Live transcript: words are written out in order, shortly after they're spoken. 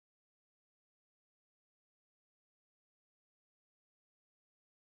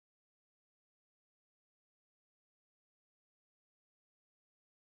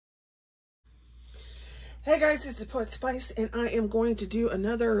Hey guys, this is Poetspice, and I am going to do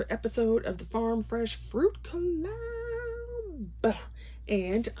another episode of the Farm Fresh Fruit Collab.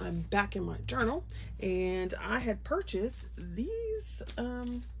 And I'm back in my journal, and I had purchased these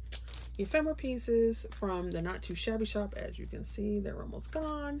ephemera pieces from the Not Too Shabby shop. As you can see, they're almost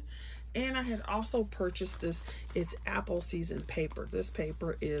gone. And I had also purchased this, it's apple season paper. This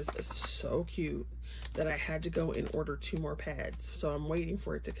paper is so cute that I had to go and order 2 more pads. So I'm waiting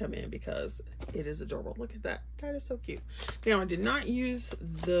for it to come in because it is adorable. Look at that. That is so cute. Now, I did not use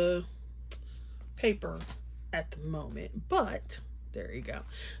the paper at the moment, but there you go.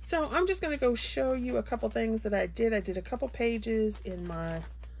 So I'm just going to go show you a couple things that I did. I did a couple pages in my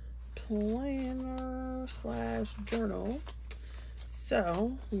planner / journal.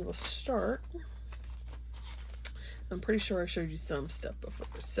 So we will start. I'm pretty sure I showed you some stuff before.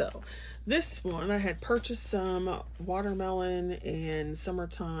 So this one, I had purchased some watermelon and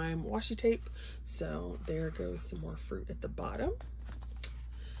summertime washi tape. So there goes some more fruit at the bottom.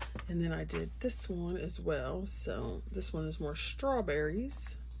 And then I did this one as well. So this one is more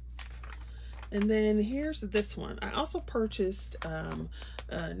strawberries. And then here's this one. I also purchased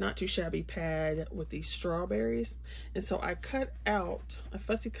a Not Too Shabby pad with these strawberries. And so I cut out, I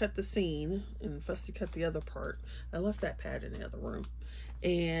fussy cut the seam and fussy cut the other part. I left that pad in the other room.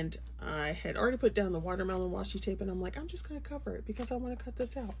 And I had already put down the watermelon washi tape, and I'm like, I'm just going to cover it because I want to cut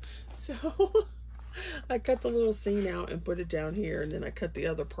this out. So I cut the little seam out and put it down here, and then I cut the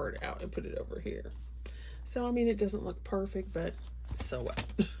other part out and put it over here. So, I mean, it doesn't look perfect, but so what?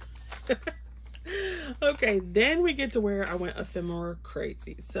 Okay, then we get to where I went ephemera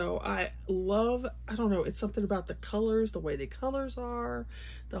crazy. So I don't know, it's something about the colors, the way the colors are,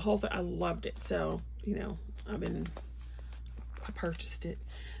 the whole thing. I loved it. So, you know, I purchased it.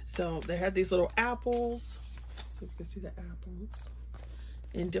 So they had these little apples. So you can see the apples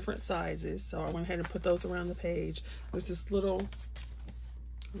in different sizes. So I went ahead and put those around the page. There's this little,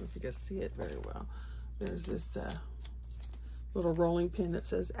 I don't know if you guys see it very well. There's this little rolling pin that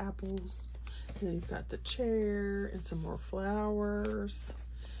says apples. And then you've got the chair and some more flowers.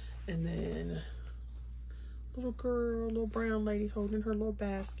 And then little girl, little brown lady holding her little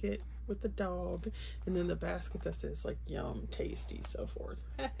basket with the dog. And then the basket that says like yum, tasty, so forth.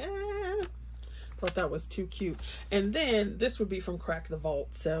 Thought that was too cute. And then this would be from Crack the Vault.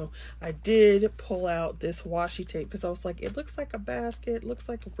 So I did pull out this washi tape because I was like, it looks like a basket, looks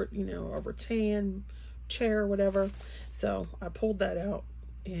like a, you know, a rattan chair or whatever. So I pulled that out.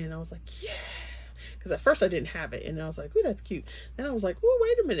 And I was like, yeah, because at first I didn't have it, and I was like, ooh, that's cute. Then I was like, oh,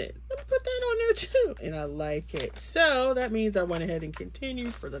 wait a minute, let me put that on there too, and I like it. So that means I went ahead and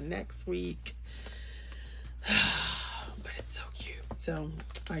continued for the next week. But it's so cute. So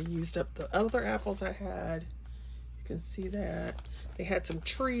I used up the other apples I had. You can see that they had some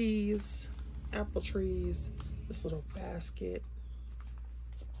trees, apple trees, this little basket.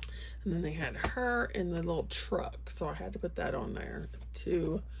 And then they had her in the little truck. So I had to put that on there.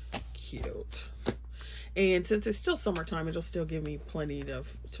 Too cute. And since it's still summertime, it'll still give me plenty to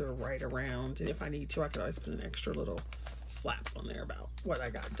write around. And if I need to, I could always put an extra little flap on there about what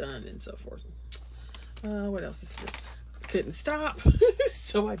I got done and so forth. What else is there? I couldn't stop.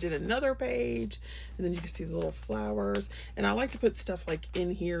 So I did another page. And then you can see the little flowers. And I like to put stuff like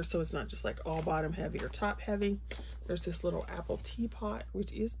in here so it's not just like all bottom heavy or top heavy. There's this little apple teapot,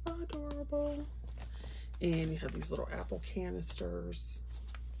 which is adorable. And you have these little apple canisters.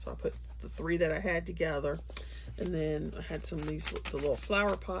 So I put the 3 that I had together. And then I had some of these, the little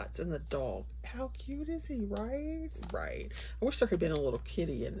flower pots and the dog. How cute is he, right? Right. I wish there had been a little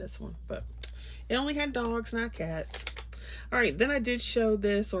kitty in this one, but it only had dogs, not cats. All right, then I did show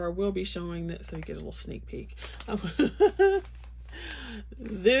this, or I will be showing this, so you get a little sneak peek.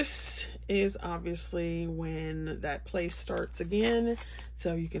 This is obviously when that play starts again,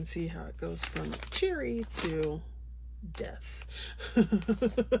 so you can see how it goes from cheery to death.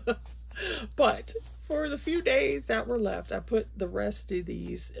 But for the few days that were left, I put the rest of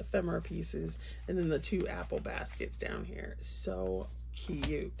these ephemera pieces and then the 2 apple baskets down here. So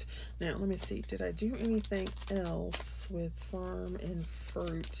cute. Now let me see, did I do anything else with farm and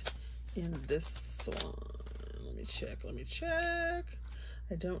fruit in this one? Let me check.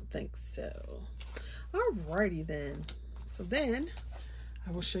 I don't think so. Alrighty then. So then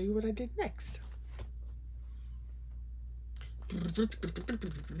I will show you what I did next.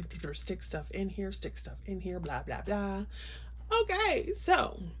 Stick stuff in here, blah blah blah. Okay,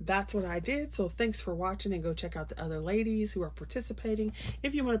 so that's what I did. So thanks for watching, and go check out the other ladies who are participating.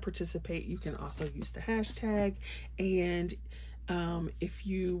 If you want to participate, you can also use the hashtag. And If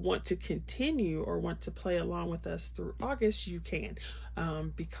you want to continue or want to play along with us through August, you can,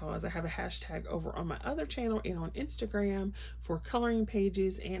 because I have a hashtag over on my other channel and on Instagram for coloring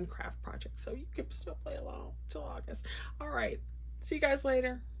pages and craft projects. So you can still play along till August. All right. See you guys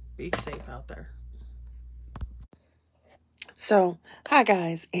later. Be safe out there. So, hi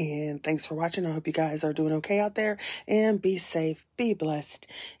guys, and thanks for watching. I hope you guys are doing okay out there, and be safe, be blessed,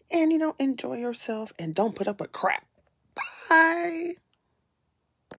 and enjoy yourself, and don't put up with crap. Bye.